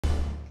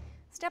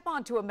Step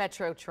onto a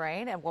metro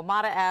train and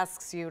WMATA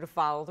asks you to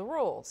follow the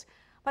rules.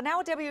 But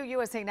now a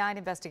WUSA 9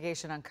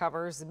 investigation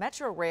uncovers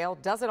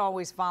Metrorail doesn't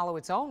always follow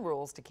its own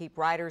rules to keep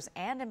riders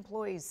and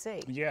employees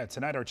safe. Yeah,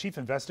 tonight our chief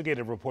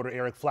investigative reporter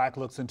Eric Flack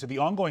looks into the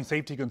ongoing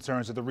safety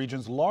concerns of the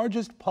region's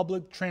largest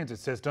public transit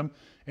system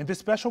in this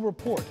special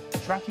report,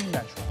 Tracking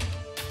Metro.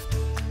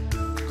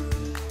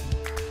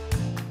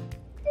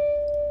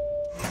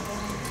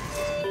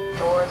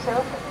 Doors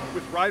open.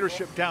 With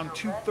ridership down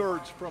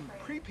 2/3 from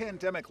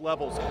pre-pandemic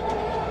levels,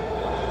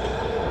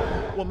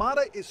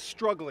 WMATA is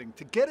struggling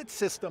to get its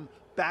system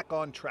back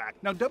on track.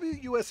 Now,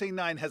 WUSA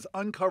 9 has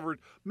uncovered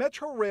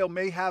Metrorail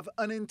may have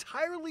an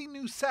entirely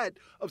new set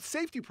of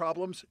safety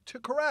problems to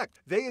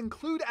correct. They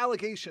include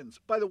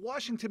allegations by the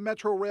Washington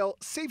Metrorail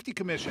Safety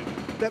Commission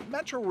that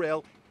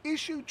Metrorail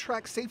issued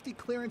track safety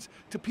clearance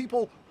to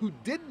people who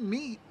didn't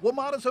meet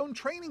WMATA's own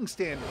training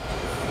standards.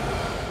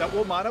 That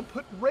WMATA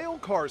put rail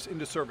cars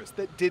into service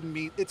that didn't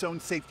meet its own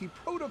safety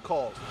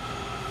protocols.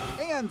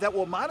 And that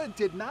WMATA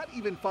did not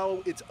even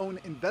follow its own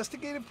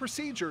investigative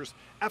procedures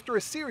after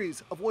a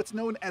series of what's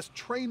known as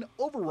train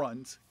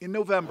overruns in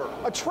November.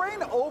 A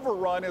train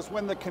overrun is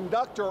when the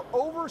conductor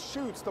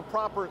overshoots the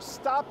proper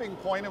stopping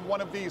point in one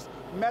of these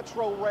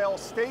Metrorail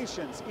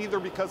stations, either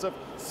because of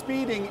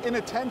speeding,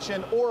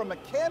 inattention, or a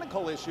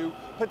mechanical issue,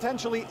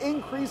 potentially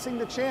increasing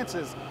the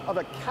chances of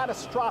a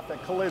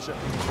catastrophic collision.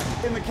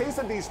 In the case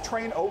of these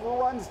train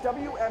overruns,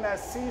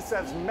 WMSC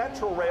says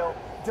Metrorail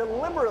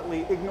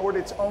deliberately ignored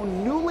its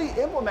own newly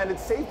implemented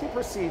safety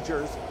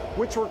procedures,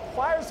 which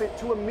requires it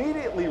to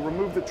immediately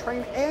remove the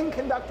train and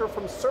conductor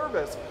from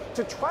service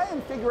to try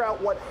and figure out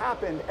what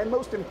happened and,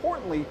 most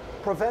importantly,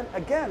 prevent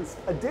against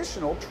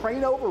additional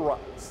train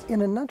overruns.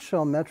 In a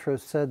nutshell, Metro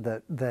said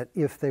that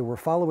if they were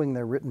following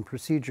their written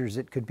procedures,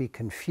 it could be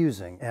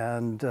confusing,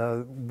 and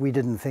we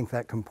didn't think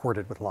that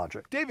comported with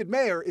logic. David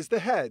Mayer is the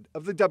head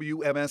of the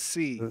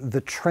WMSC.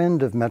 The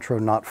trend of Metro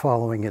not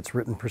following its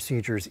written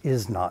procedures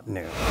is not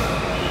new.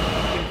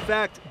 In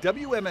fact,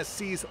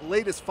 WMSC's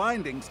latest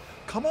findings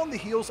come on the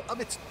heels of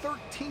its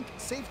 13th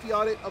safety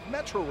audit of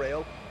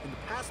Metrorail in the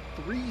past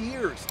 3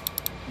 years.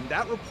 In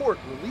that report,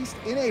 released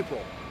in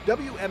April,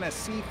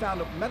 WMSC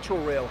found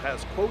Metrorail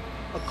has, quote,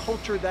 a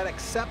culture that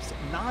accepts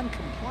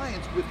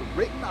non-compliance with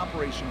written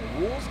operational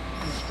rules,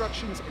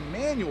 instructions, and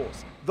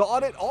manuals. The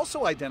audit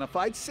also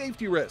identified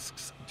safety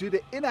risks due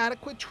to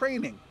inadequate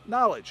training,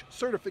 knowledge,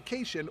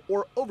 certification,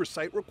 or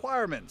oversight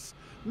requirements.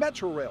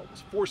 Metrorail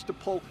was forced to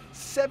pull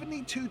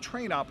 72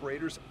 train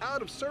operators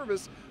out of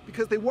service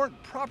because they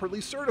weren't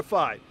properly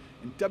certified.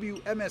 And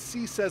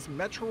WMSC says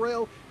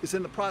Metrorail is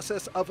in the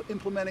process of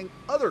implementing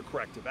other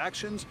corrective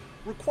actions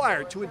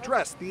required to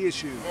address the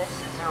issue.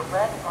 This is a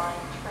red line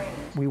train.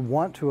 We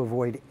want to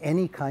avoid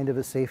any kind of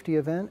a safety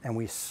event, and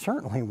we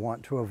certainly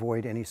want to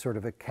avoid any sort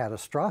of a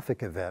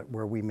catastrophic event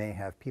where we may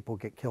have people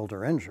get killed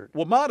or injured.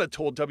 WMATA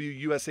told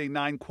WUSA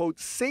 9, quote,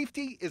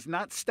 safety is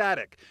not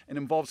static and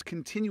involves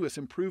continuous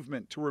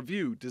improvement to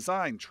review,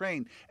 design,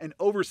 train, and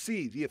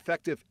oversee the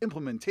effective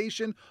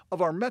implementation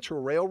of our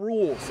Metrorail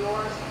rules.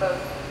 Doors open.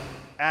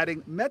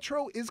 Adding,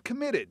 Metro is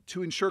committed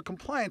to ensure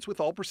compliance with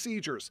all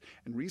procedures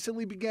and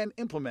recently began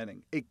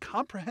implementing a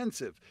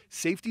comprehensive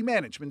safety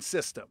management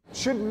system.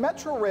 Should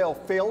Metrorail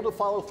fail to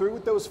follow through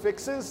with those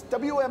fixes,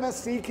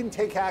 WMSC can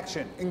take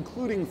action,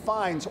 including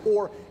fines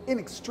or, in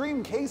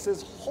extreme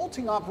cases,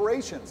 halting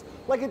operations,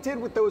 like it did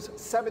with those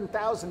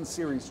 7000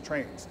 series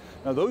trains.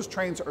 Now, those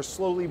trains are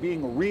slowly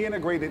being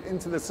reintegrated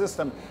into the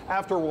system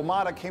after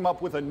WMATA came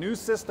up with a new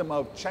system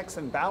of checks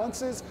and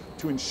balances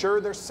to ensure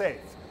they're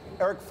safe.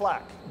 Eric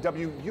Flack,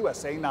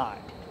 WUSA 9.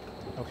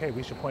 Okay,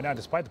 we should point out,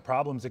 despite the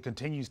problems it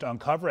continues to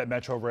uncover at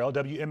Metrorail,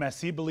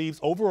 WMSC believes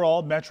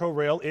overall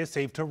Metrorail is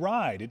safe to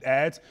ride. It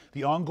adds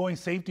the ongoing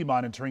safety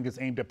monitoring is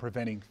aimed at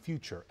preventing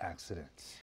future accidents.